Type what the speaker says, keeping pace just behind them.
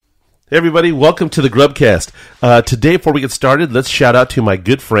Hey everybody, welcome to the Grubcast. Today, before we get started, let's shout out to my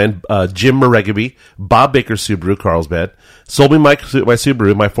good friend Jim Maregaby, Bob Baker Subaru, Carlsbad. Sold me my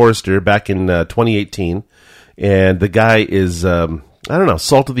Subaru, my Forester, back in 2018. And the guy is,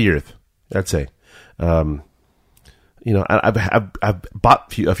 salt of the earth, I'd say. I've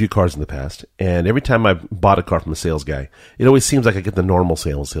bought a few cars in the past, and every time I've bought a car from a sales guy, it always seems like I get the normal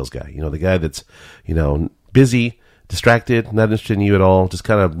sales guy. The guy that's, busy, distracted, not interested in you at all, just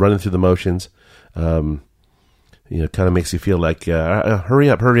kind of running through the motions. Kind of makes you feel like, hurry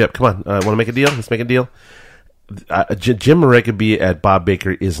up, come on, want to make a deal? Let's make a deal. Jim Maregaby at Bob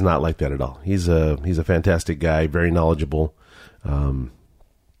Baker is not like that at all. He's a fantastic guy, very knowledgeable. Took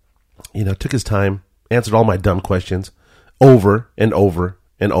his time, answered all my dumb questions over and over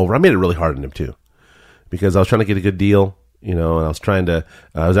and over. I made it really hard on him too, because I was trying to get a good deal, and I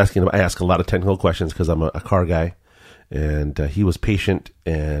asked a lot of technical questions because I'm a car guy. And he was patient,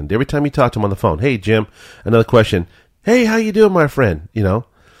 and every time you talked to him on the phone, hey, Jim, another question. Hey, how you doing, my friend? It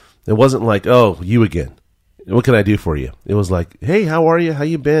wasn't like, oh, you again. What can I do for you? It was like, hey, how are you? How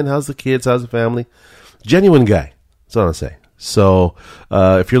you been? How's the kids? How's the family? Genuine guy. That's all I'm saying. So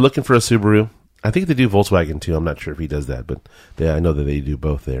if you're looking for a Subaru, I think they do Volkswagen too. I'm not sure if he does that, but I know that they do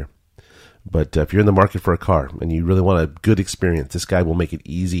both there. But if you're in the market for a car and you really want a good experience, this guy will make it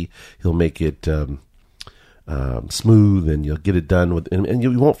easy. He'll make it smooth, and you'll get it done with, and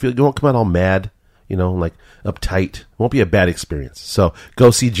you won't come out all mad, like uptight. It won't be a bad experience. So go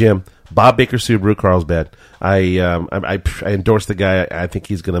see Jim, Bob Baker Subaru, Carlsbad. I endorse the guy. I think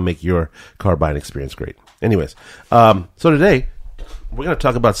he's going to make your car buying experience great. Anyways, so today we're going to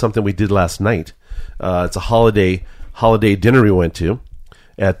talk about something we did last night. It's a holiday dinner we went to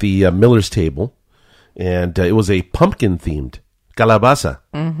at the Miller's Table, and it was a pumpkin themed calabaza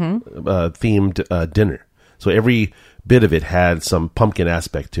themed dinner. So every bit of it had some pumpkin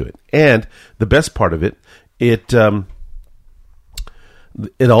aspect to it. And the best part of it, it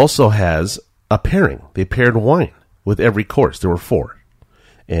also has a pairing. They paired wine with every course. There were 4.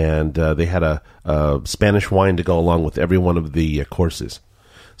 And they had a Spanish wine to go along with every one of the courses.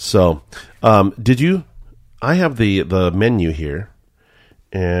 So I have the menu here.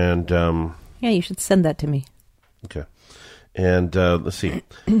 And yeah, you should send that to me. Okay. And let's see.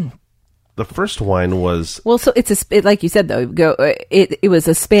 The first wine was... Well, so like you said, though, it was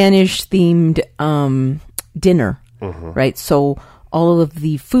a Spanish-themed dinner, right? So all of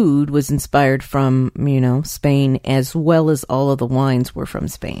the food was inspired from, Spain, as well as all of the wines were from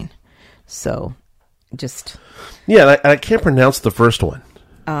Spain. So just... Yeah, I can't pronounce the first one.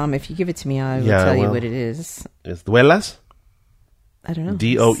 If you give it to me, I will tell you what it is. It's Duelas? I don't know.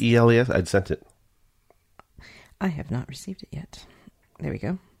 Doeles? I'd sent it. I have not received it yet. There we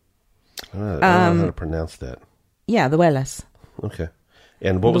go. I don't know how to pronounce that. Yeah, Duelas. Okay.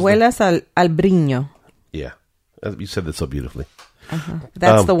 And what was Duelas Albrinho. Yeah. You said that so beautifully.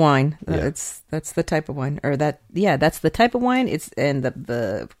 That's the wine. Yeah. That's the type of wine. That's the type of wine. And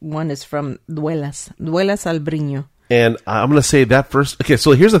the one is from Duelas Albrinho. And I'm going to say that first. Okay,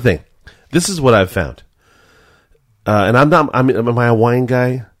 so here's the thing. This is what I've found. And am I a wine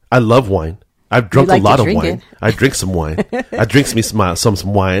guy? I love wine. I've drunk a lot of wine. I drink some wine. I drink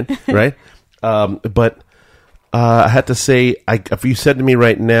some wine, right? But I had to say, if you said to me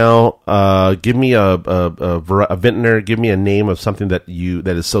right now, give me a vintner, give me a name of something that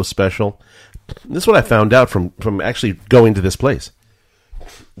is so special. This is what I found out from actually going to this place.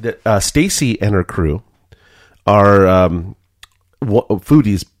 That Stacy and her crew are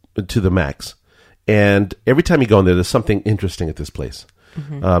foodies to the max, and every time you go in there, there's something interesting at this place.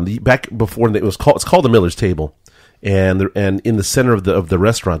 Back before it's called the Miller's Table, and in the center of the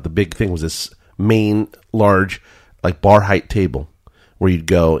restaurant, the big thing was this main large like bar height table where you'd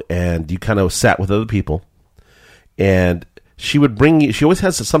go and you kind of sat with other people, and she would bring you. She always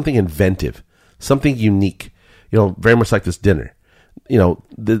has something inventive, something unique, very much like this dinner.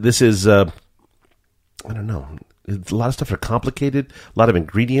 This is I don't know. A lot of stuff are complicated, a lot of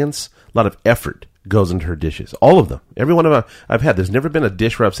ingredients, a lot of effort goes into her dishes. All of them. Every one of them I've had. There's never been a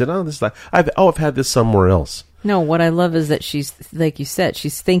dish where I've said, oh, this is like, I've had this somewhere else. No, what I love is that she's, like you said,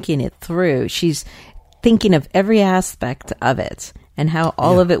 she's thinking it through. She's thinking of every aspect of it and how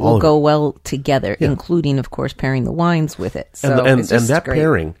all of it will go well together, including, of course, pairing the wines with it. So and that great.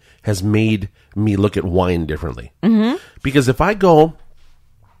 Pairing has made me look at wine differently. Because if I go...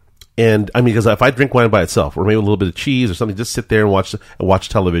 because if I drink wine by itself, or maybe a little bit of cheese or something, just sit there and watch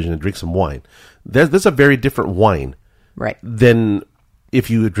television and drink some wine. There's a very different wine, right? Than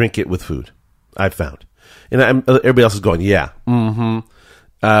if you drink it with food. I've found, and everybody else is going, yeah, you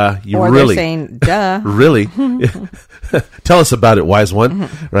or really they're saying, duh, really. Tell us about it, wise one,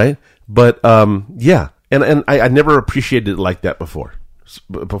 right? But yeah, and I never appreciated it like that before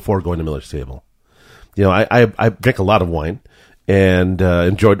going to Miller's Table. You know, I drank a lot of wine and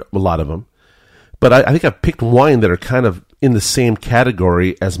enjoyed a lot of them. But I think I've picked wine that are kind of in the same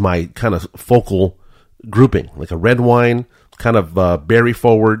category as my kind of focal grouping, like a red wine, kind of berry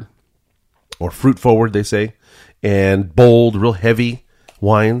forward or fruit forward, they say, and bold, real heavy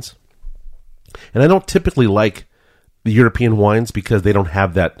wines. And I don't typically like the European wines because they don't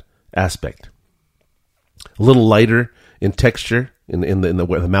have that aspect. A little lighter in texture, in the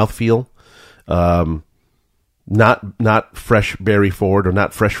mouthfeel. Not fresh berry forward or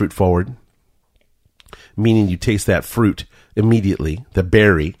not fresh fruit forward, meaning you taste that fruit immediately, the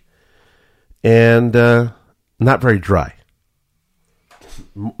berry, and not very dry.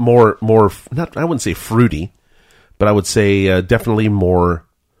 More not, I wouldn't say fruity, but I would say definitely more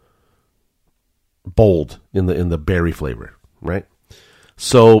bold in the berry flavor, right?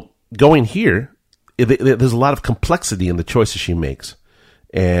 So going here, there's a lot of complexity in the choices she makes,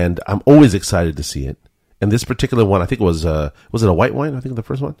 and I'm always excited to see it. And this particular one, I think it was it a white wine? I think the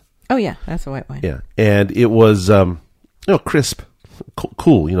first one. Oh yeah, that's a white wine. Yeah, and it was crisp,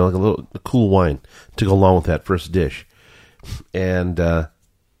 cool, like a cool wine to go along with that first dish. And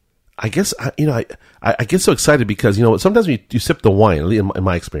I guess I get so excited because sometimes when you sip the wine, in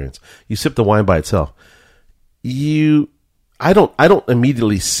my experience, you sip the wine by itself. I don't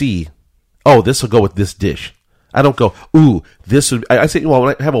immediately see, oh, this will go with this dish. I don't go, ooh, this would. I say, well,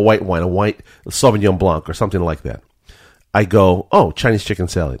 when I have a white wine, a white Sauvignon Blanc or something like that, I go, oh, Chinese chicken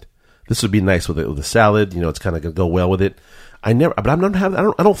salad. This would be nice with the salad. It's kind of gonna go well with it. I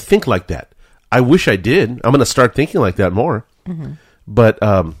don't think like that. I wish I did. I'm gonna start thinking like that more. Mm-hmm. But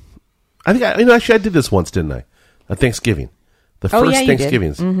I think actually I did this once, didn't I? At Thanksgiving, the first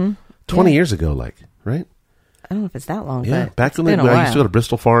Thanksgivings, 20 years ago, right? I don't know if it's that long. Yeah, but back when I used to go to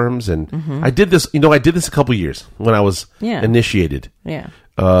Bristol Farms, and I did this. I did this a couple years when I was initiated. Yeah.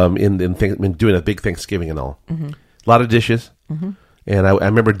 In doing a big Thanksgiving and all, a lot of dishes, and I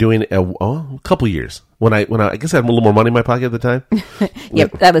remember doing a couple years when I guess I had a little more money in my pocket at the time.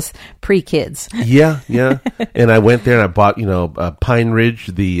 Yep, that was pre-kids. Yeah, and I went there and I bought Pine Ridge,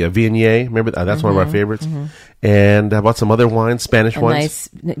 the Viognier. Remember that's one of our favorites. And I bought some other wines, Spanish wines.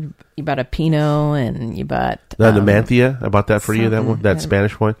 You bought a Pinot, and you bought the Numancia. I bought that for you. That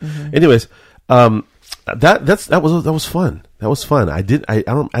Spanish wine. Anyways, that was fun. That was fun. I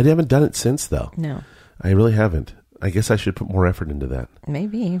haven't done it since though. No, I really haven't. I guess I should put more effort into that.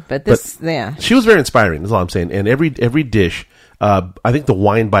 Maybe, but she was very inspiring. That's all I'm saying. And every dish, I think the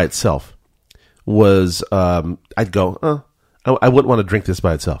wine by itself was. I'd go, I wouldn't want to drink this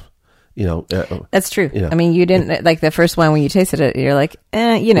by itself. That's true. I mean, you didn't like the first one when you tasted it. You're like,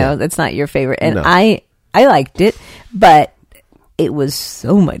 that's not your favorite. And no. I liked it, but it was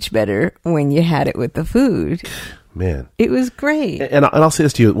so much better when you had it with the food. Man, it was great. And I'll say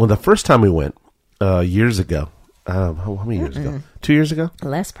this to you: when the first time we went years ago, how many years ago? 2 years ago?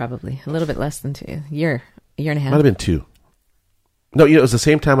 Less, probably a little bit less than 2 year and a half. Might have been 2. No, it was the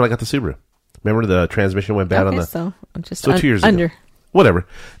same time when I got the Subaru. Remember the transmission went bad on the. So 2 years ago. Whatever.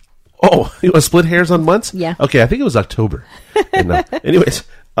 Oh, you want to split hairs on months? Yeah. Okay, I think it was October. Anyways,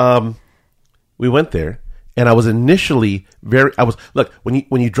 we went there, and I was initially look,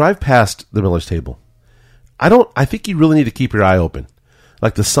 when you drive past the Miller's Table, I think you really need to keep your eye open.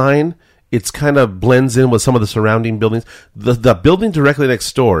 Like the sign, it's kind of blends in with some of the surrounding buildings. The building directly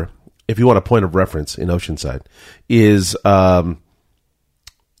next door, if you want a point of reference in Oceanside, is a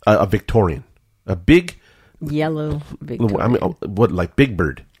Victorian. A big yellow Victorian. I mean, what, like Big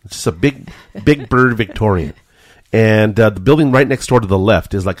Bird? It's just a big bird Victorian. And the building right next door to the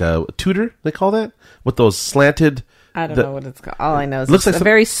left is like a Tudor, they call that? With those slanted... I don't know what it's called. All I know is it's like a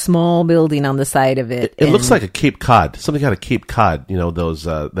very small building on the side of it. It looks like a Cape Cod. Something out of Cape Cod. Those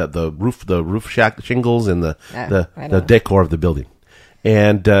the roof shack shingles and the decor of the building.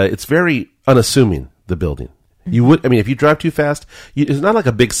 And it's very unassuming, the building. You would, if you drive too fast, it's not like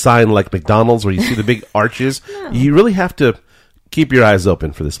a big sign like McDonald's where you see the big arches. No. You really have to keep your eyes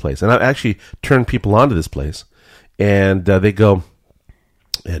open for this place. And I've actually turned people onto this place, and they go,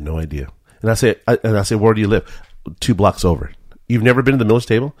 I had no idea. And I say, where do you live? 2 blocks over. You've never been to the Miller's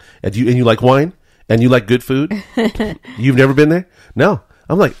Table? And you like wine? And you like good food? You've never been there? No.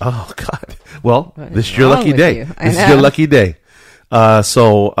 I'm like, oh, God. Well, this is your lucky day. This is your lucky day.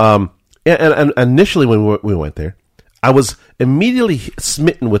 And initially when we went there, I was immediately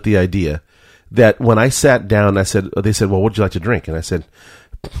smitten with the idea that when I sat down, they said, well, what'd you like to drink? And I said,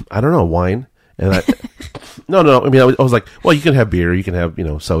 I don't know, wine. And no. I was like, well, you can have beer, you can have,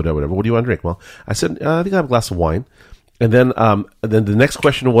 soda, whatever. What do you want to drink? Well, I said, I think I have a glass of wine. And then the next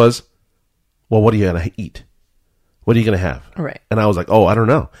question was, well, what are you going to eat? What are you going to have? Right. And I was like, oh, I don't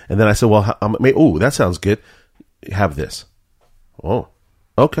know. And then I said, well, that sounds good. Have this. Oh,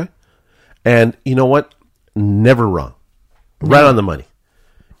 okay. And you know what? Never wrong. Right on the money.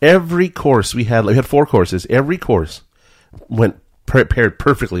 Every course we had 4 courses. Every course went paired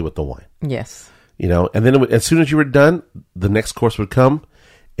perfectly with the wine. Yes. You know, and then as soon as you were done, the next course would come,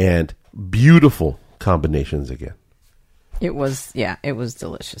 and beautiful combinations again. It was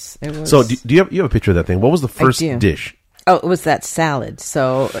delicious. It was. So, do you have a picture of that thing? What was the first dish? Oh, it was that salad.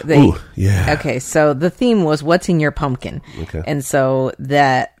 So Ooh, yeah. Okay, so the theme was what's in your pumpkin. Okay. And so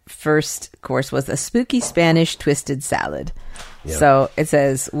that first course was a spooky Spanish twisted salad. Yeah. So it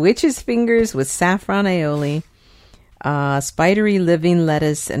says witch's fingers with saffron aioli, spidery living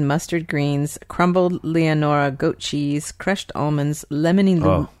lettuce and mustard greens, crumbled Leonora goat cheese, crushed almonds,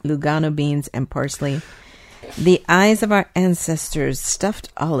 lemony Lugano beans, and parsley. The eyes of our ancestors, stuffed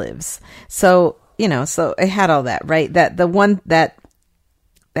olives. So, you know, so it had all that, right? That the one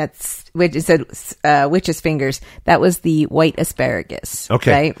that's which it said witch's fingers. That was the white asparagus.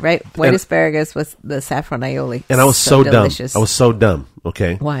 Okay, right. White asparagus was the saffron aioli, and I was so dumb. delicious. I was so dumb.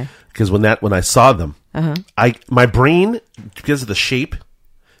 Okay, why? Because when I saw them, my brain, because of the shape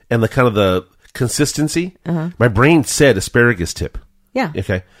and the kind of the consistency, my brain said asparagus tip. Yeah.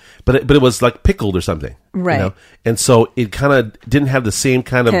 Okay. But it was like pickled or something. Right. You know? And so it kind of didn't have the same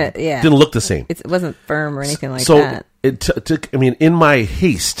kind of, didn't look the same. It wasn't firm or anything like so that. It took, in my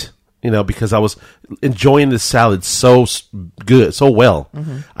haste, you know, because I was enjoying this salad so good, so well,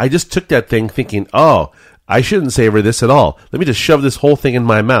 I just took that thing thinking, oh, I shouldn't savor this at all. Let me just shove this whole thing in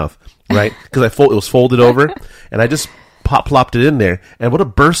my mouth, right? Because it was folded over, and I just plopped it in there, and what a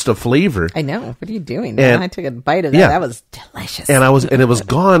burst of flavor. I know. What are you doing? And I took a bite of that. That was delicious. And it was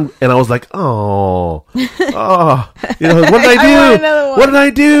gone, and I was like, oh, you know, what did I do? I want another one. What did I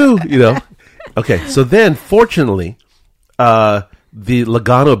do? You know? Okay, so then, fortunately, the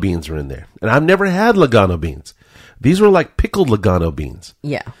Lugano beans were in there, and I've never had Lugano beans. These were like pickled Lugano beans.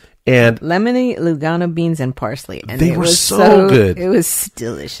 Yeah. And lemony Lugano beans and parsley. And they were so good. It was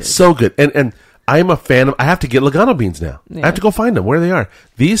delicious. So good. And I'm a fan of, I have to get Lugano beans now. Yeah. I have to go find them where they are.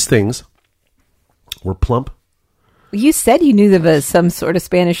 These things were plump. You said you knew there was some sort of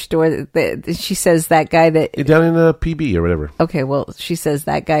Spanish store that she says that guy that... Down in the PB or whatever. Okay, well, she says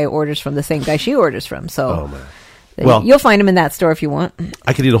that guy orders from the same guy she orders from. So well, you'll find him in that store if you want.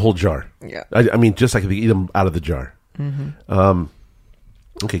 I could eat a whole jar. Yeah. I could eat them out of the jar. Mm-hmm.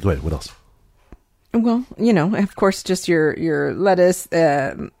 Okay, go ahead. What else? Well, you know, of course, just your lettuce...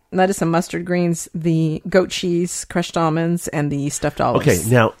 lettuce and mustard greens, the goat cheese, crushed almonds, and the stuffed olives. Okay,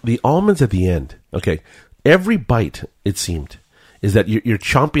 now the almonds at the end. Okay, every bite, it seemed, is that you're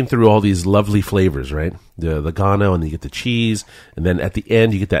chomping through all these lovely flavors, right? The Lugano, and you get the cheese, and then at the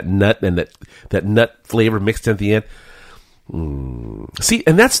end you get that nut, and that nut flavor mixed in at the end. See,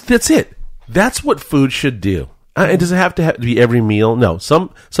 and that's it. That's what food should do. It doesn't have to be every meal. No,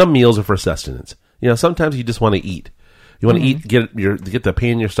 some meals are for sustenance. You know, sometimes you just want to eat. You want to eat, get the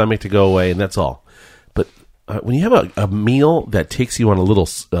pain in your stomach to go away, and that's all. But when you have a meal that takes you on a little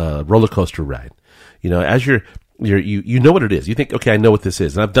roller coaster ride, you know, as you know what it is. You think, okay, I know what this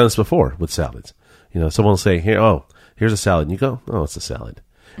is, and I've done this before with salads. You know, someone will say, here's a salad, and you go, oh, it's a salad,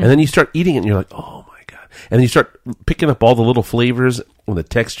 and then you start eating it, and you're like, oh my god, and then you start picking up all the little flavors and the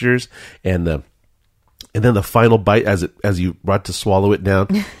textures and then the final bite, as you brought to swallow it down,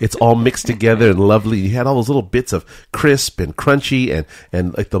 it's all mixed together and lovely. You had all those little bits of crisp and crunchy,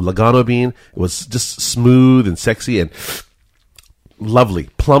 and like the Lugano bean, it was just smooth and sexy and lovely,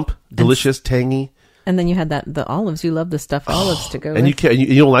 plump, delicious, tangy. And then you had the olives. You love the stustuffed olives to go. And with.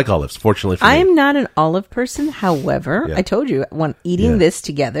 You don't like olives, fortunately for me. I'm not an olive person. However, I told you when eating this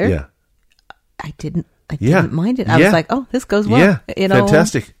together, I didn't mind it. I was like, oh, this goes well. Yeah, you know,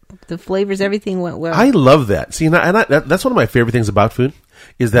 fantastic. The flavors, everything went well. I love that. See, that's one of my favorite things about food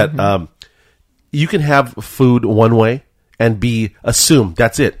is that you can have food one way and assume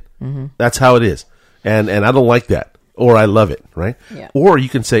that's it. Mm-hmm. That's how it is, and I don't like that, or I love it, right? Yeah. Or you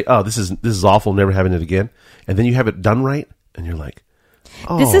can say, oh, this is awful, never having it again, and then you have it done right, and you're like,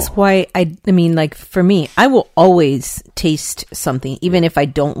 oh. This is why I mean, like for me, I will always taste something, even if I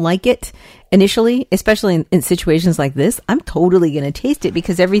don't like it initially, especially in situations like this. I'm totally going to taste it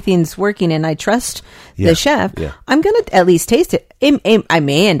because everything's working and I trust the chef. Yeah. I'm going to at least taste it. I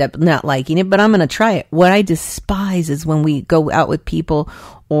may end up not liking it, but I'm going to try it. What I despise is when we go out with people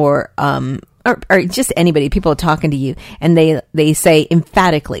or just anybody, people talking to you, and they say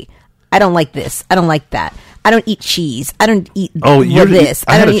emphatically, I don't like this, I don't like that. I don't eat cheese. I don't eat this.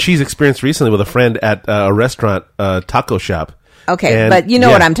 I had a cheese experience recently with a friend at a restaurant, taco shop. Okay, but you know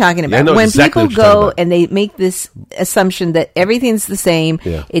what I'm talking about. When exactly people go and they make this assumption that everything's the same,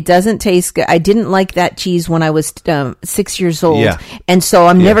 it doesn't taste good. I didn't like that cheese when I was 6 years old, and so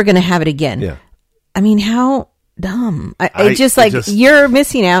I'm never going to have it again. Yeah. I mean, how dumb. You're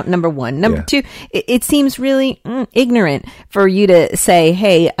missing out, number one. Number two, it seems really ignorant for you to say,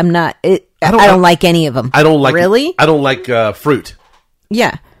 hey, I don't like any of them. I don't like really. I don't like fruit.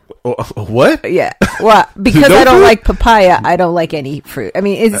 Yeah. What? Yeah. Well, because I don't like papaya, I don't like any fruit. I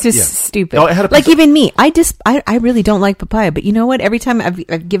mean, it's just stupid. No, even me, I really don't like papaya. But you know what? Every time I've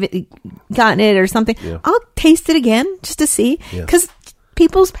gotten it or something, I'll taste it again just to see, because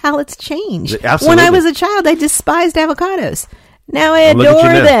people's palates change. Absolutely. When I was a child, I despised avocados. Now I adore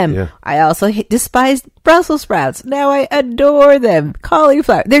them. Yeah. I also despised Brussels sprouts. Now I adore them.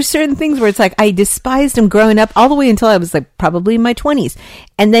 Cauliflower. There's certain things where it's like I despised them growing up all the way until I was like probably in my 20s.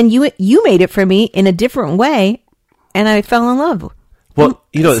 And then you made it for me in a different way, and I fell in love. Well,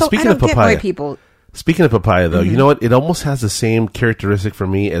 speaking of papaya, speaking of papaya, though, you know what? It almost has the same characteristic for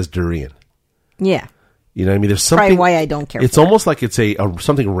me as durian. Yeah. You know what I mean? There's something. Probably why I don't care. It's almost like it's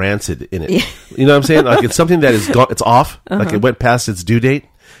something rancid in it. You know what I'm saying? Like it's something that is it's off. Like it went past its due date,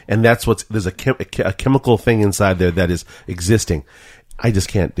 and there's a chemical thing inside there that is existing. I just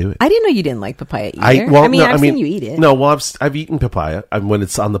can't do it. I didn't know you didn't like papaya either. I've seen you eat it. No, well, I've eaten papaya when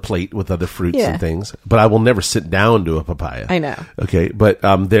it's on the plate with other fruits and things, but I will never sit down to a papaya. I know. Okay, but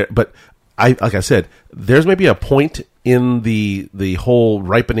like I said, there's maybe a point in the whole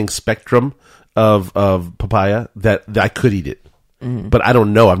ripening spectrum of papaya that I could eat it. But I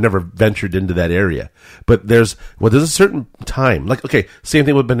don't know. I've never ventured into that area. But there's a certain time. Like, okay, same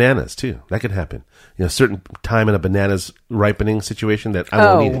thing with bananas too. That could happen. A certain time in a banana's ripening situation that I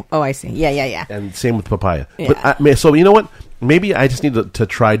won't eat it. Oh, I see. Yeah. And same with papaya. Yeah. But so you know what? Maybe I just need to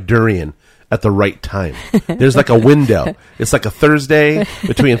try durian at the right time. There's like a window. It's like a Thursday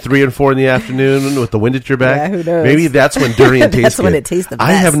between 3 and 4 in the afternoon with the wind at your back. Yeah, who knows? Maybe that's when durian tastes that's good. When it tastes the best.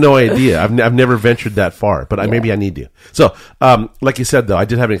 I have no idea. I've never ventured that far, but maybe I need to. So, like you said, though, I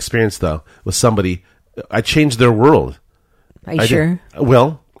did have an experience, though, with somebody. I changed their world. Are you sure?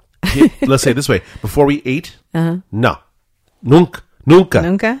 Well, let's say it this way. Before we ate, no.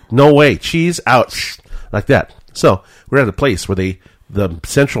 Nunca. No way. Cheese out. Like that. So, we're at a place where the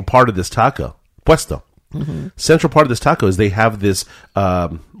central part of this taco, puesto, central part of this taco is they have this,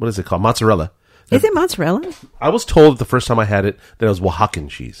 what is it called? Mozzarella. Is it mozzarella? I was told the first time I had it that it was Oaxacan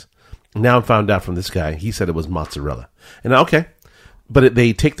cheese. Now I found out from this guy, he said it was mozzarella. And okay, but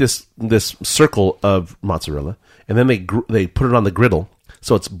they take this circle of mozzarella, and then they put it on the griddle,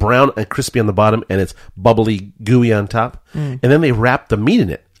 so it's brown and crispy on the bottom, and it's bubbly, gooey on top, and then they wrap the meat in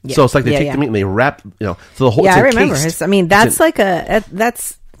it. Yeah. So it's like they take the meat and they wrap, so the whole. Yeah, I remember. That's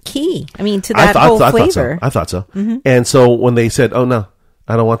key. I mean, to that whole flavor. I thought so. And so when they said, "Oh no,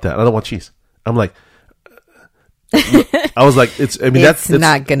 I don't want that. I don't want cheese," I'm like, I was like, it's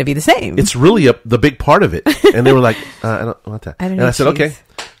not going to be the same. It's really the big part of it. And they were like, I don't want that. And I said, okay.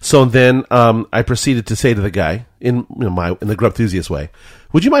 So then I proceeded to say to the guy in the Grub Enthusiast way,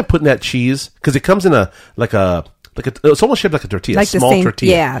 "Would you mind putting that cheese? Because it comes in it's almost shaped like a tortilla, like small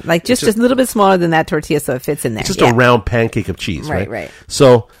tortilla. Yeah, like just a little bit smaller than that tortilla, so it fits in there. It's just a round pancake of cheese, right? Right.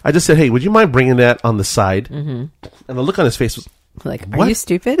 So I just said, "Hey, would you mind bringing that on the side?" And the look on his face was like, "Are you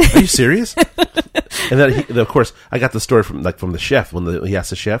stupid? Are you serious?" And then, of course, I got the story from the chef when he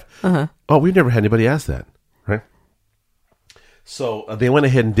asked the chef, "Oh, we've never had anybody ask that, right?" So they went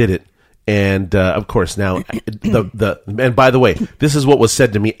ahead and did it. And of course, now and by the way, this is what was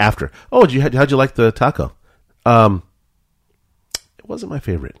said to me after. "Oh, how'd you like the taco?" It wasn't my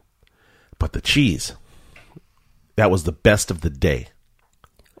favorite, but the cheese, that was the best of the day.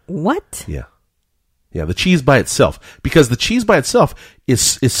 What? Yeah, the cheese by itself, because the cheese by itself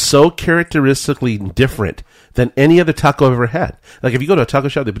is so characteristically different than any other taco I've ever had. Like if you go to a taco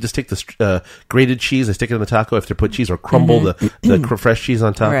shop, they just take this grated cheese, they stick it in the taco if they put cheese, or crumble the fresh cheese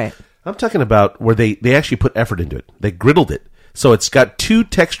on top. Right. I'm talking about where they actually put effort into it. They griddled it. So it's got two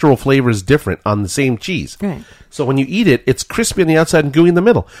textural flavors different on the same cheese. Right. So when you eat it, it's crispy on the outside and gooey in the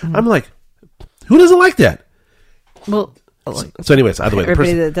middle. I'm like, who doesn't like that? Well, so anyways, either way,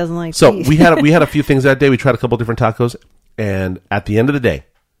 everybody that doesn't like cheese. We had a few things that day. We tried a couple different tacos, and at the end of the day,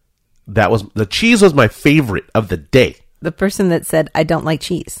 the cheese was my favorite of the day. The person that said, "I don't like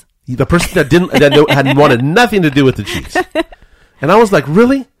cheese." The person that had wanted nothing to do with the cheese. And I was like,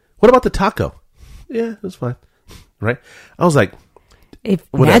 really? What about the taco? Yeah, it was fine. Right? I was like,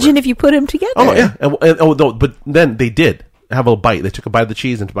 imagine if you put them together. Oh, yeah. No, but then they did have a bite. They took a bite of the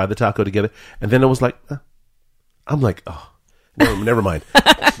cheese and to buy the taco together. And then it was like, I'm like, oh, no, never mind.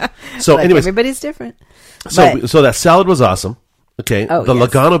 So, like anyways, everybody's different. So that salad was awesome. Okay, Oh, the yes.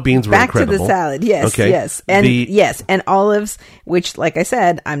 Logano beans were Back incredible. to the salad, yes, Okay. yes, and and olives, which, like I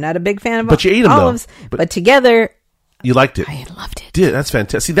said, I'm not a big fan of. But you ate 'em, though. olives, but together, You liked it. I loved it. Dude, that's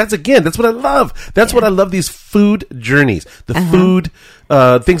fantastic. See, that's what I love. That's what I love. These food journeys, the food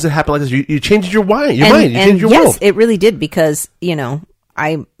things that happen like this. You changed your mind. You changed your yes, world. it really did, because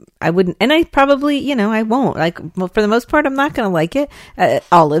I wouldn't, and I probably I won't like. Well, for the most part, I'm not going to like it.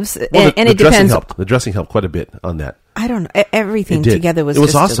 Olives, Well, and the it dressing depends. helped. The dressing helped quite a bit on that. I don't know. Everything It did. together was It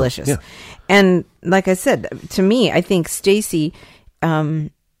was just awesome. delicious. Yeah. And like I said, to me, I think Stacy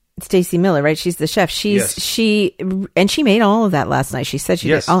Miller, right? She's the chef. Yes. She made all of that last night. She said she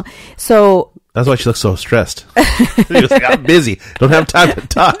Yes. did all. So, That's why she looks so stressed. She was like, I'm busy. Don't have time to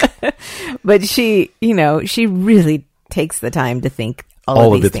talk. but she really takes the time to think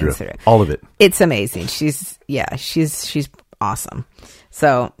all of these things through. All of it. It's amazing. She's awesome.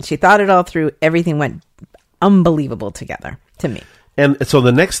 So she thought it all through. Everything went unbelievable together to me. And so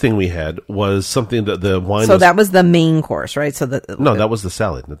the next thing we had was something that the wine. So that was the main course, right? So that was the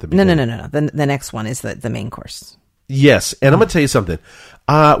salad at the no. beginning. The next one is the main course. Yes, and I'm gonna tell you something.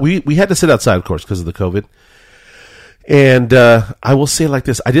 We had to sit outside, of course, because of the COVID. And I will say it like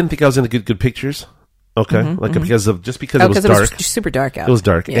this: I didn't think I was going to get good pictures. Okay, because it was dark. It was super dark out. It was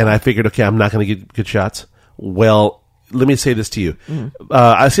dark, and I figured, okay, I'm not going to get good shots. Well, let me say this to you.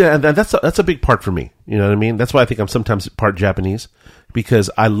 I see, and that's a big part for me. You know what I mean? That's why I think I'm sometimes part Japanese, because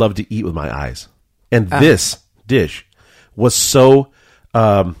I love to eat with my eyes. And this dish was so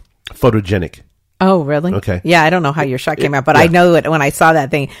photogenic. Oh, really? Okay. Yeah, I don't know how your shot came out, but I know it when I saw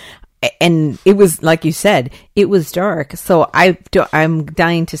that thing. And it was, like you said, it was dark. So I'm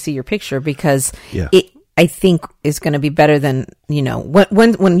dying to see your picture, because it, I think, is going to be better than,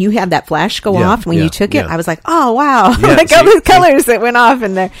 when you had that flash go off, when you took it, I was like, oh, wow. Like all the colors that went off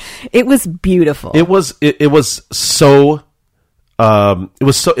in there. It was beautiful. It was so, that's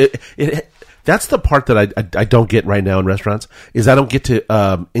the part that I don't get right now in restaurants, is I don't get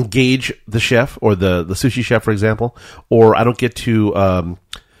to engage the chef or the sushi chef, for example, or I don't get to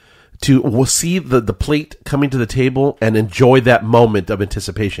see the plate coming to the table and enjoy that moment of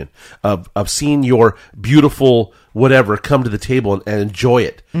anticipation of seeing your beautiful whatever come to the table and enjoy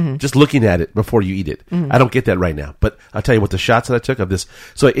it, just looking at it before you eat it. I don't get that right now, but I'll tell you what, the shots that I took of this,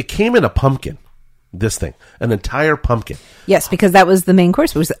 so it came in a pumpkin. This thing, an entire pumpkin. Yes, because that was the main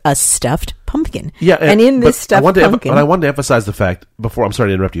course. It was a stuffed pumpkin. Yeah, and in this stuffed pumpkin. But I wanted to emphasize the fact, before, I'm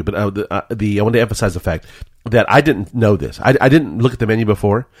sorry to interrupt you, but I wanted to emphasize the fact that I didn't know this. I didn't look at the menu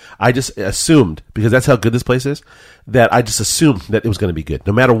before. I just assumed, because that's how good this place is, that I just assumed that it was going to be good.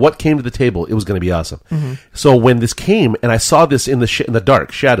 No matter what came to the table, it was going to be awesome. So when this came, and I saw this in the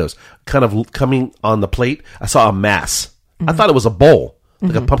dark shadows, kind of coming on the plate, I saw a mass. I thought it was a bowl.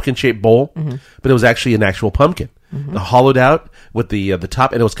 Like a pumpkin-shaped bowl, but it was actually an actual pumpkin, hollowed out with the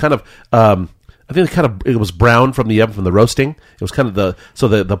top, and it was kind of, I think it was brown from the oven from the roasting. It was kind of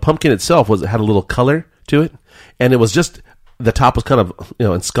the pumpkin itself had a little color to it, and it was just, the top was kind of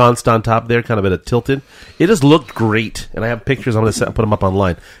ensconced on top there, kind of at a tilted. It just looked great, and I have pictures. I'm going to put them up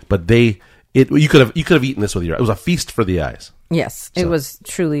online, but you could have eaten this with your. It was a feast for the eyes. Yes, it was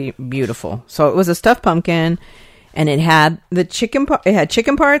truly beautiful. So it was a stuffed pumpkin. And it had chicken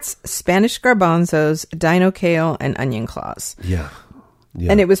parts, Spanish garbanzos, dino kale, and onion claws. Yeah.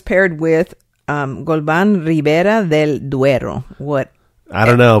 And it was paired with Golban Ribera del Duero. I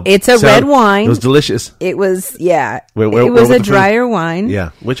don't know. It's a red wine. It was delicious. It was, Where it was a drier wine.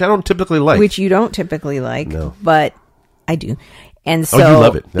 Yeah, which I don't typically like. Which you don't typically like. No. But I do. And so, you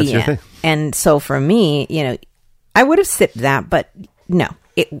love it. That's your thing. And so for me, I would have sipped that, but no.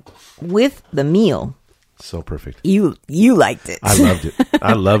 With the meal. So perfect. You liked it. I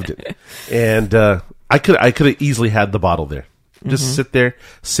loved it. And I could have easily had the bottle there. Just sit there,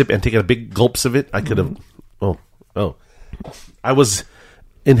 sip, and take a big gulps of it. I could have. Oh, I was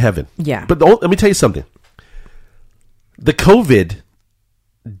in heaven. Yeah. But let me tell you something. The COVID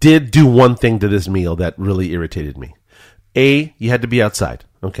did do one thing to this meal that really irritated me. You had to be outside.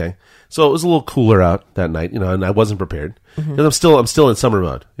 Okay. So it was a little cooler out that night, and I wasn't prepared because I'm still in summer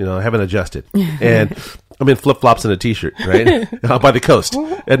mode. I haven't adjusted, and I'm in flip flops and a t-shirt, right, out by the coast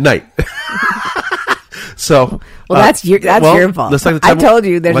at night. So, that's your fault. Like I told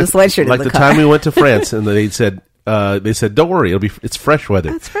you there's a sweatshirt like in the car. Time we went to France, and they said, "Don't worry, it's fresh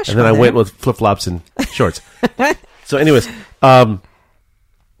weather." It's fresh and then weather. I went with flip flops and shorts. So, anyways,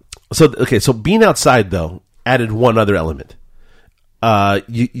 so being outside though added one other element.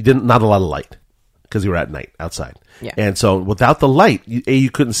 You didn't, not a lot of light because you were at night outside. Yeah. And so without the light,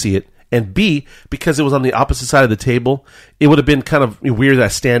 you couldn't see it, And B, because it was on the opposite side of the table, it would have been kind of weird that I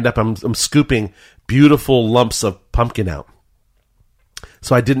stand up, I'm scooping beautiful lumps of pumpkin out.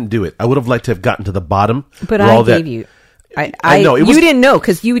 So I didn't do it. I would have liked to have gotten to the bottom. But I gave you. I know. You didn't know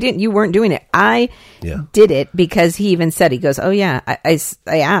because you weren't doing it. I did it because he even said, he goes, oh yeah, I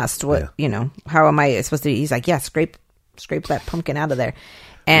asked what, how am I supposed to, he's like, yeah, scrape that pumpkin out of there.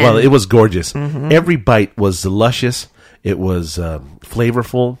 And well, it was gorgeous. Every bite was luscious. It was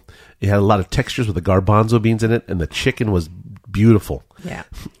flavorful. It had a lot of textures with the garbanzo beans in it, and the chicken was beautiful. Yeah.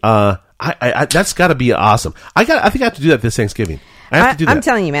 I that's got to be awesome. I think I have to do that this Thanksgiving. I have to do that. I'm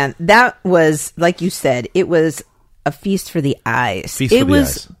telling you, man, that was, like you said, it was a feast for the eyes. It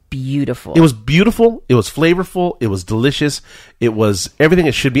was beautiful. It was beautiful. It was flavorful. It was delicious. It was everything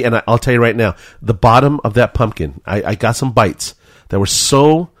it should be. And I'll tell you right now, the bottom of that pumpkin, I got some bites that were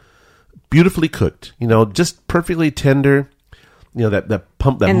so beautifully cooked, just perfectly tender, that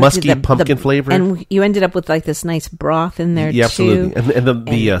musky pumpkin flavor. And you ended up with like this nice broth in there, yeah, absolutely. too. And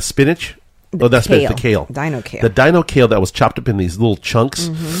the spinach. That's the kale. Dino kale. The dino kale that was chopped up in these little chunks.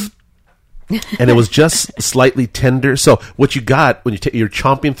 And it was just slightly tender. So what you got when you're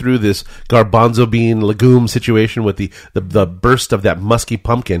chomping through this garbanzo bean legume situation with the burst of that musky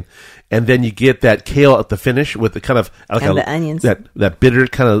pumpkin, and then you get that kale at the finish with the kind of like the onions, that bitter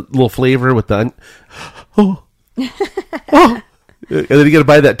kind of little flavor with the oh. And then you get to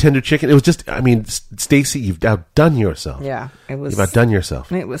buy that tender chicken. It was just, Stacy, you've outdone yourself. Yeah, it was. You've outdone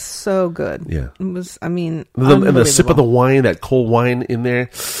yourself. It was so good. Yeah, it was. And the sip of the wine, that cold wine in there.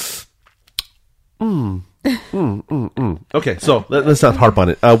 Okay, so let's not harp on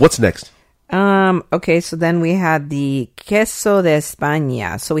it. What's next? Okay, so then we had the queso de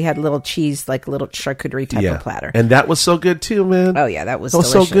España. So we had a little cheese, like a little charcuterie type of platter. And that was so good too, man. Oh yeah, that was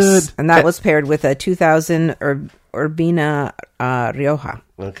delicious. So good. And that was paired with a 2000 Urbina Rioja.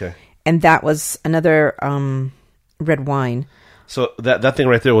 Okay. And that was another red wine. So that thing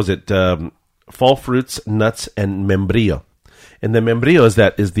right there, was it fall fruits, nuts, and membrillo. And the membrillo is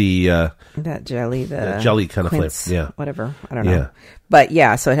the that jelly, the jelly kind of quince, flavor, yeah, whatever, I don't know. Yeah. But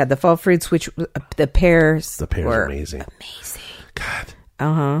yeah, so it had the fall fruits, which the pears. The pears were amazing.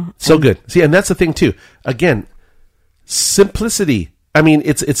 God, so good. See, and that's the thing too. Again, simplicity.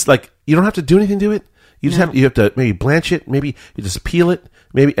 It's like you don't have to do anything to it. You just have to maybe blanch it, maybe you just peel it,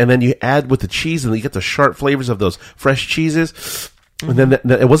 maybe, and then you add with the cheese, and you get the sharp flavors of those fresh cheeses. And then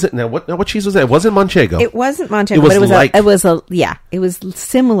it wasn't. Now what cheese was that? It wasn't Manchego. It wasn't Manchego. It was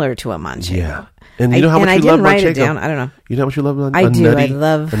similar to a Manchego. Yeah. And you know how much you love Manchego? Write it down. I don't know. You know how much you love I do. I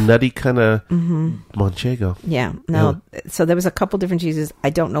love a nutty kind of Manchego. Yeah. No. Yeah. So there was a couple different cheeses.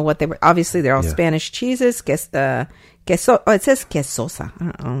 I don't know what they were. Obviously, they're all Spanish cheeses. Queso. Oh, it says quesosa. I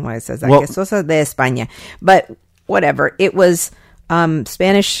don't know why it says that. Quesosa de España. But whatever. It was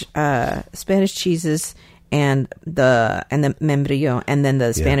Spanish cheeses. And the membrillo, and then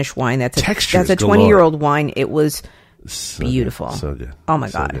the Spanish wine. That's a 20-year-old wine. It was beautiful. Good. So good. Oh my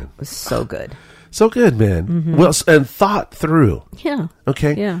God, it was so good. So good, man. Well, and thought through. Yeah.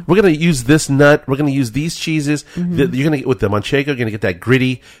 Okay. Yeah. We're gonna use this nut. We're gonna use these cheeses. You're gonna get with the Manchego. You're gonna get that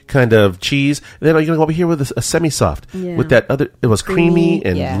gritty kind of cheese. And then you're gonna go over here with a semi-soft. Yeah. With that other, it was creamy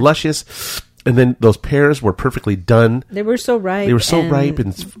and luscious. And then those pears were perfectly done. They were so ripe.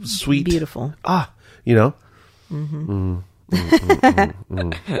 and sweet. Beautiful. Yeah,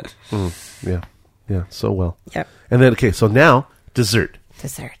 so well. Yep. And then so now dessert.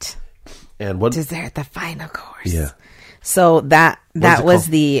 And what dessert? The final course. Yeah. So that was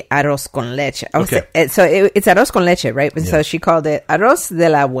the arroz con leche. Okay. So it's arroz con leche, right? And so she called it arroz de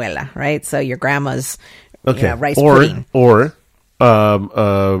la abuela, right? So your grandma's rice pudding. Or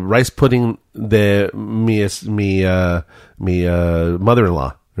rice pudding de mi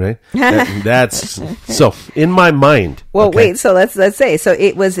mother-in-law. Right. That's so in my mind. Well, wait. So let's say. So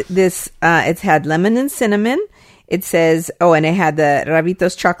it was this. It had lemon and cinnamon. It says, and it had the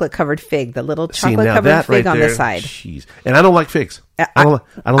Rabitos chocolate covered fig, the little chocolate covered fig on the side. Jeez. And I don't like figs. I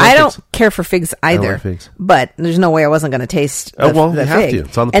don't care for figs either. I don't like figs. But there's no way I wasn't going to taste the you fig. have to.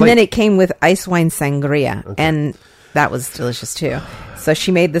 It's on the plate. And then it came with ice wine sangria, and that was delicious too. So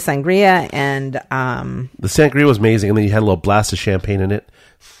she made the sangria, and the sangria was amazing. And then you had a little blast of champagne in it.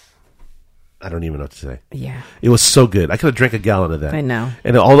 I don't even know what to say. Yeah. It was so good. I could have drank a gallon of that. I know.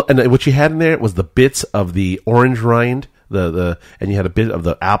 And what you had in there was the bits of the orange rind, and you had a bit of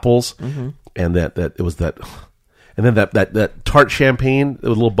the apples, and that it was that, and then that tart champagne, it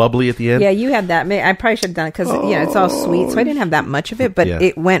was a little bubbly at the end. Yeah, you had that. I probably should have done it because it's all sweet, so I didn't have that much of it, but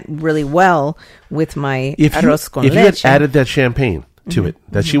it went really well with my arroz con leche. If you had added that champagne to it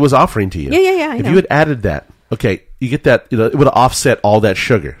that she was offering to you, yeah, if you had added that, you get that, it would have offset all that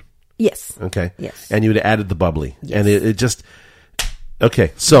sugar. Yes. Okay. Yes. And you would have added the bubbly. Yes. And it just...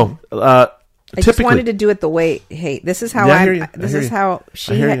 Okay, so... I just wanted to do it the way. Hey, this is how This is how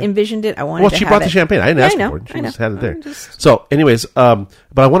she had envisioned it. I wanted. Well, she brought the champagne. I didn't ask for it. She just had it there. So, anyways, but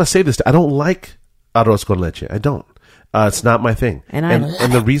I want to say this: I don't like arroz con leche. I don't. It's not my thing. And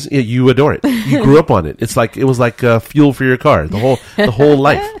the reason you adore it, you grew up on it. It was like fuel for your car. The whole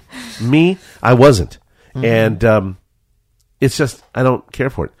life. Me, I wasn't, and it's just I don't care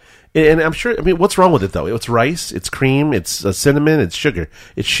for it. And I'm sure, what's wrong with it, though? It's rice, it's cream, it's cinnamon, it's sugar.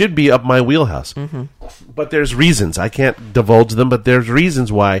 It should be up my wheelhouse. Mm-hmm. But there's reasons. I can't divulge them, but there's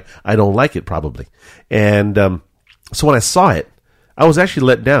reasons why I don't like it, probably. And so when I saw it, I was actually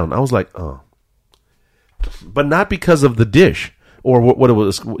let down. I was like, oh. But not because of the dish or what it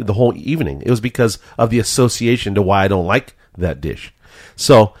was the whole evening. It was because of the association to why I don't like that dish.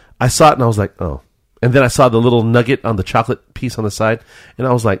 So I saw it, and I was like, oh. And then I saw the little nugget on the chocolate piece on the side, and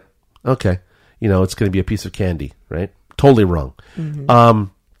I was like, okay, it's going to be a piece of candy, right? Totally wrong. Mm-hmm.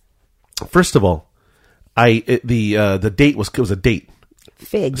 First of all, the date was a date.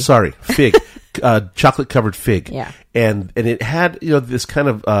 Fig. Sorry, fig. Chocolate covered fig. Yeah. And it had this kind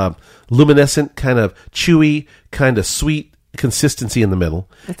of luminescent, kind of chewy, kind of sweet consistency in the middle.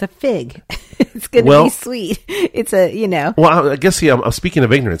 It's a fig. It's going to be sweet. It's Well, I guess I'm speaking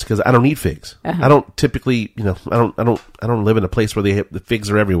of ignorance because I don't eat figs. Uh-huh. I don't typically, I don't live in a place where the figs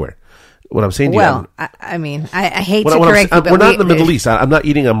are everywhere. What I'm saying to you, I hate to correct you, but we're not in the Middle East. I'm not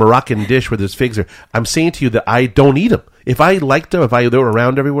eating a Moroccan dish where there's figs. I'm saying to you that I don't eat them. If I liked them, they were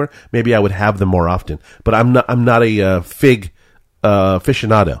around everywhere, maybe I would have them more often. But I'm not a fig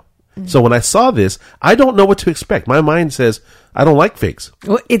aficionado. Mm-hmm. So when I saw this, I don't know what to expect. My mind says I don't like figs.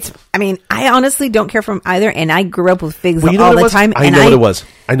 Well, I honestly don't care for them either, and I grew up with figs all the time. I know what it was.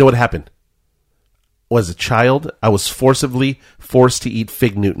 I know what happened. As a child, I was forced to eat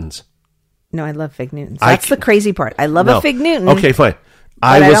Fig Newtons. No, I love Fig Newtons. That's the crazy part. I love a Fig Newton. Okay, fine.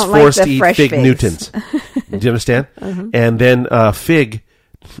 I was forced to eat Fig Newtons. Do you understand? Mm-hmm. And then fig,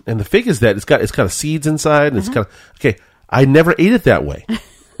 and the fig is that it's kind of seeds inside, and it's kind of okay. I never ate it that way.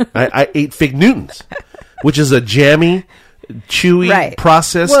 I ate Fig Newtons, which is a jammy, chewy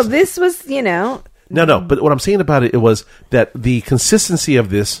processed. Well, this was No. But what I'm saying about it was that the consistency of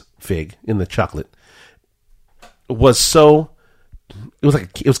this fig in the chocolate was so.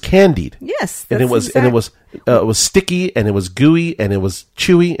 It was candied. Yes, and it was sticky, and it was gooey, and it was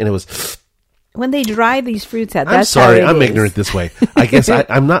chewy, and it was. When they dry these fruits out, I'm sorry, I'm ignorant this way. I guess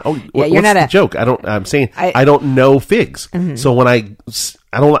I'm not. What's the joke? I'm saying I don't know figs. Mm-hmm. So when I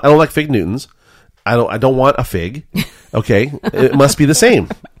don't like Fig Newtons. I don't want a fig. Okay, it must be the same.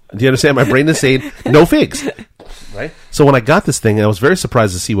 Do you understand? My brain is saying no figs, right? So when I got this thing, I was very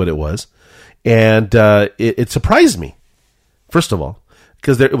surprised to see what it was, and it surprised me. First of all,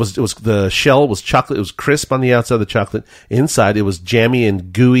 because it was the shell was chocolate, it was crisp on the outside of the chocolate. Inside, it was jammy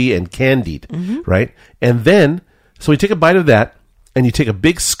and gooey and candied, right? And then, so you take a bite of that, and you take a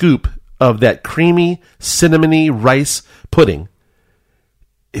big scoop of that creamy, cinnamony rice pudding.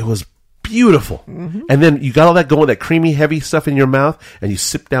 It was beautiful. Mm-hmm. And then you got all that going, that creamy, heavy stuff in your mouth, and you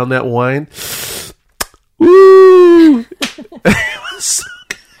sip down that wine. Ooh!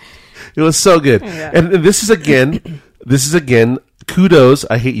 It was so good. Yeah. And this is again, kudos.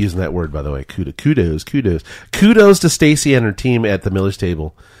 I hate using that word, by the way. Kudos to Stacy and her team at the Miller's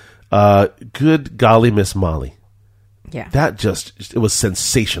Table. Good golly, Miss Molly. Yeah. That it was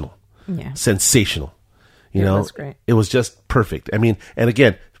sensational. Yeah. Sensational. You know, was great. It was just perfect. I mean, and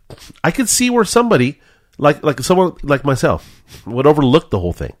again, I could see where somebody like someone like myself would overlook the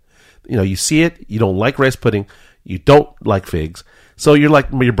whole thing. You know, you see it, you don't like rice pudding, you don't like figs. So you're like,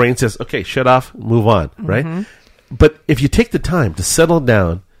 your brain says, okay, shut off, move on, right? Mm-hmm. But if you take the time to settle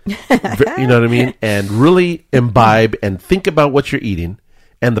down, you know what I mean, and really imbibe and think about what you're eating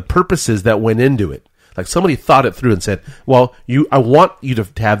and the purposes that went into it. Like somebody thought it through and said, well, I want you to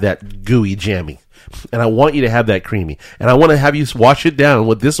have that gooey jammy, and I want you to have that creamy, and I want to have you wash it down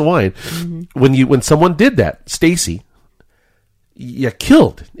with this wine. Mm-hmm. When someone did that, Stacy, you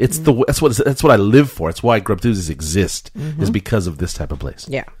killed. It's that's what I live for. It's why Grubthuses exist, is because of this type of place.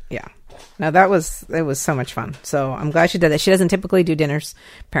 Yeah, yeah. Now it was so much fun. So I'm glad she did that. She doesn't typically do dinners,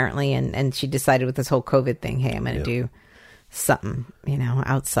 apparently, and she decided with this whole COVID thing, hey, I'm going to do something,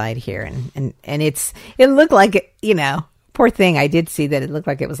 outside here, and it looked like it, poor thing. I did see that it looked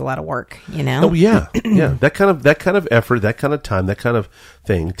like it was a lot of work, Oh yeah, yeah. That kind of effort, that kind of time, that kind of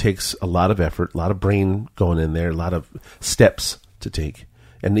thing takes a lot of effort, a lot of brain going in there, a lot of steps to take.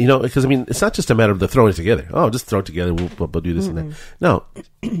 And because it's not just a matter of the throwing it together. Oh, just throw it together. We'll do this and that. No,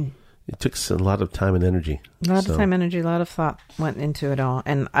 It took a lot of time and energy. A lot of time, energy, a lot of thought went into it all.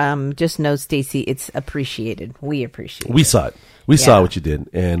 And just know, Stacy, it's appreciated. We appreciate it. We saw it. We saw what you did,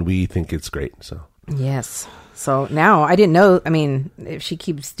 and we think it's great. So yes. So now, I didn't know, I mean, if she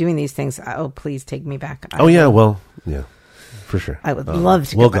keeps doing these things, please take me back. Yeah, for sure. I would love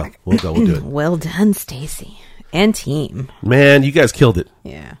to go back. We'll go. We'll do it. Well done, Stacy. And team. Man, you guys killed it.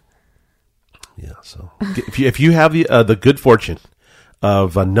 Yeah. Yeah, so if you have the good fortune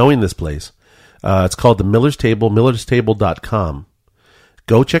of knowing this place, it's called the Miller's Table, millerstable.com.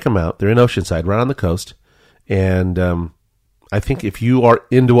 Go check them out. They're in Oceanside, right on the coast. And I think if you are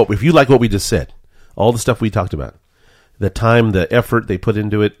if you like what we just said, all the stuff we talked about, the time, the effort they put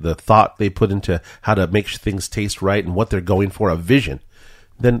into it, the thought they put into how to make things taste right and what they're going for, a vision,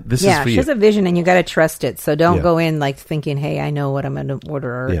 then this is for you. Yeah, she has a vision and you got to trust it. So don't go in like thinking, hey, I know what I'm going to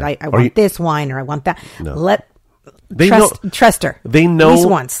order, or I want this wine, or I want that. No. Trust her. They know, at least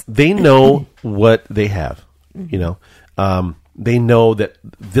once. They know what they have, you know. They know that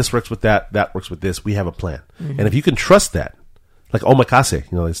this works with that works with this. We have a plan. And if you can trust that, like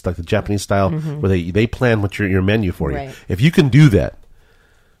omakase, you know, it's like the Japanese style where they plan what your menu for you. If you can do that,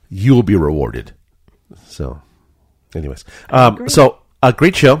 you will be rewarded. So, anyways, a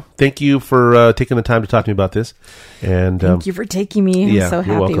great show. Thank you for taking the time to talk to me about this. And thank you for taking me. I'm so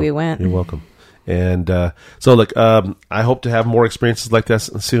happy we went. You're welcome. And so, look, I hope to have more experiences like this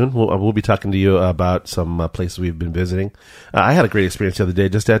soon. We'll be talking to you about some places we've been visiting. I had a great experience the other day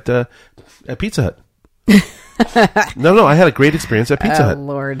just at Pizza Hut. No, I had a great experience at Pizza Hut. Oh,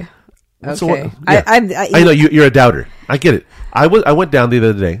 Lord. Okay. So, I know you're a doubter. I get it. I went down the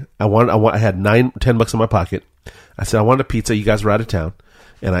other day. I had $10 in my pocket. I said I wanted a pizza. You guys were out of town,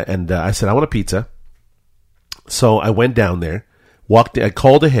 and I said I want a pizza. So I went down there, walked. I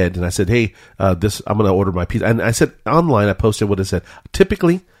called ahead, and I said, "Hey, I'm going to order my pizza." And I said online, I posted what it said.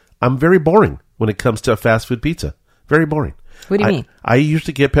 Typically, I'm very boring when it comes to a fast food pizza. Very boring. What do you mean? I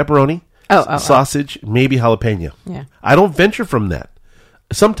usually get pepperoni, sausage, maybe jalapeno. Yeah. I don't venture from that.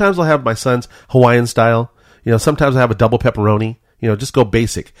 Sometimes I'll have my son's Hawaiian style. You know, sometimes I have a double pepperoni. You know, just go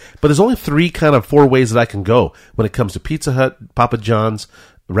basic. But there's only 4 ways that I can go when it comes to Pizza Hut, Papa John's,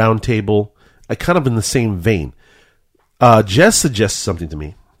 Round Table. I kind of in the same vein. Jess suggested something to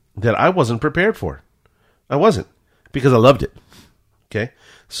me that I wasn't prepared for. I wasn't, because I loved it. Okay?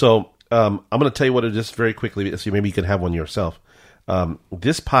 So, I'm going to tell you what it is very quickly, so maybe you can have one yourself.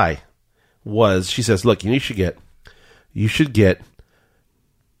 This pie was, she says, look, you should get,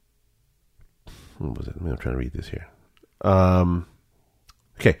 what was it? I'm trying to read this here.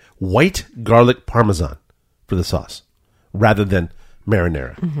 Okay, white garlic parmesan for the sauce rather than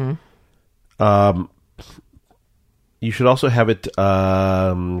marinara. You should also have it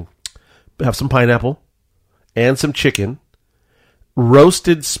have some pineapple and some chicken,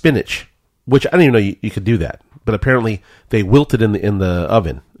 roasted spinach, which I didn't even know you could do that, but apparently they wilted in the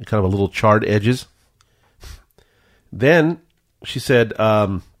oven, kind of a little charred edges. Then she said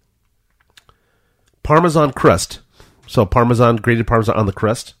Parmesan crust. So grated Parmesan on the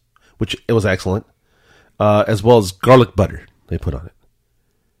crust, which it was excellent, as well as garlic butter they put on it.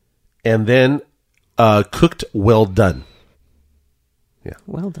 And then cooked well done. Yeah.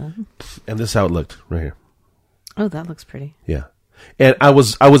 Well done. And this is how it looked right here. Oh, that looks pretty. Yeah. And I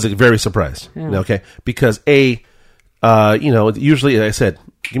was very surprised. Yeah. Okay. Because usually, like I said,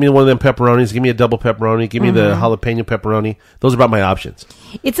 give me one of them pepperonis, give me a double pepperoni, give me the jalapeno pepperoni. Those are about my options.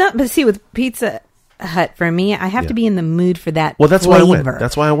 It's not, but see, with Pizza Hut, for me, I have to be in the mood for that. Well, that's flavor. why I went.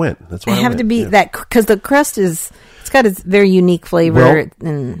 That's why I went. I have to be that, because the crust it's got a very unique flavor.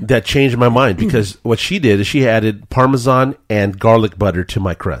 Well, that changed my mind, because what she did is she added Parmesan and garlic butter to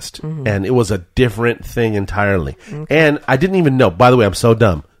my crust, and it was a different thing entirely. Okay. And I didn't even know. By the way, I'm so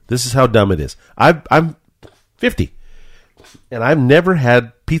dumb. This is how dumb it is. I'm 50, and I've never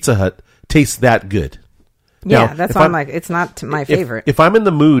had Pizza Hut taste that good. Yeah, now, that's why I'm like, it's not my favorite. If I'm in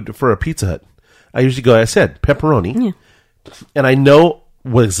the mood for a Pizza Hut, I usually go, I said, pepperoni, and I know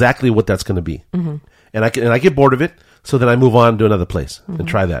exactly what that's going to be. And I get bored of it, so then I move on to another place and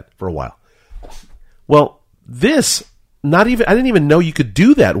try that for a while. Well, I didn't even know you could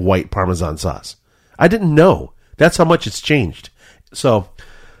do that white Parmesan sauce. I didn't know. That's how much it's changed. So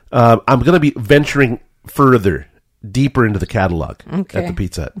I'm going to be venturing deeper into the catalog at the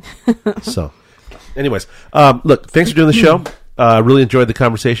Pizza Hut. So, anyways, look, thanks for doing the show. Really enjoyed the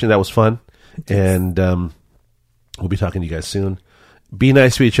conversation. That was fun. And we'll be talking to you guys soon. Be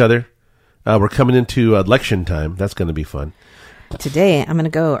nice to each other. We're coming into election time. That's going to be fun. Today, I'm going to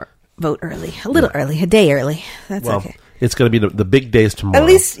go vote early. A little early. A day early. That's okay. It's going to be the big days tomorrow. At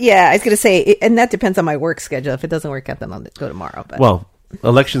least, yeah, I was going to say, and that depends on my work schedule. If it doesn't work out, then I'll go tomorrow. But. Well,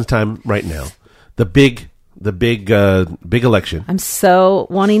 election's time right now. The big election. I'm so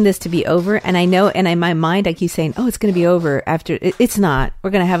wanting this to be over, and I know, and in my mind, I keep saying, "Oh, it's going to be over." After it's not.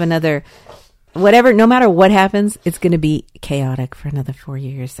 We're going to have another, whatever. No matter what happens, it's going to be chaotic for another 4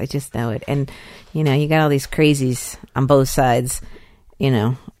 years. I just know it. And you got all these crazies on both sides.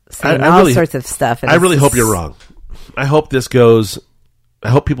 Saying all sorts of stuff. I really hope you're wrong. I hope this goes. I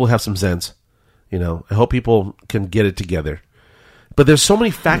hope people have some sense. I hope people can get it together. But there's so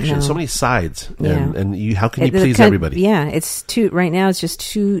many factions, so many sides, and how can you please everybody? Yeah, it's too. Right now, it's just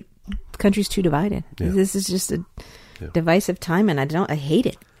the country's too divided. Yeah. This is just a divisive time, and I hate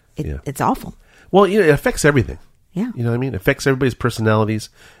it. It's awful. Well, it affects everything. Yeah, you know what I mean. It affects everybody's personalities.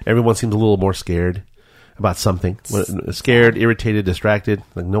 Everyone seems a little more scared about something. Scared, irritated, distracted.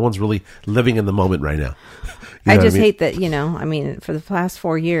 Like no one's really living in the moment right now. I just hate that. For the past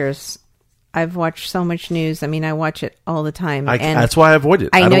 4 years. I've watched so much news. I mean, I watch it all the time. That's why I avoid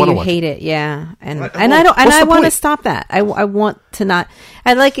it. I know you hate it, yeah, and I want to stop that. I want to not.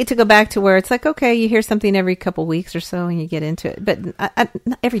 I'd like it to go back to where it's like, okay, you hear something every couple weeks or so, and you get into it, but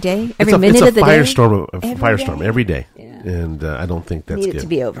not every day, every minute of the day. It's a firestorm every day, and I don't think that's good. Need it to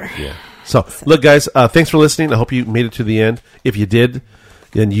be over. Yeah. So, look, guys, thanks for listening. I hope you made it to the end. If you did,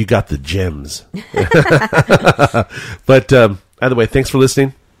 then you got the gems. But either way, thanks for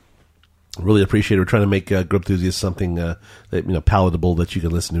listening. Really appreciate it. We're trying to make Grub Enthusiasts something that palatable that you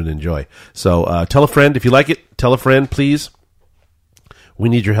can listen to and enjoy. So tell a friend if you like it. Tell a friend, please. We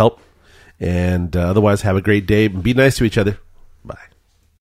need your help. And otherwise, have a great day and be nice to each other.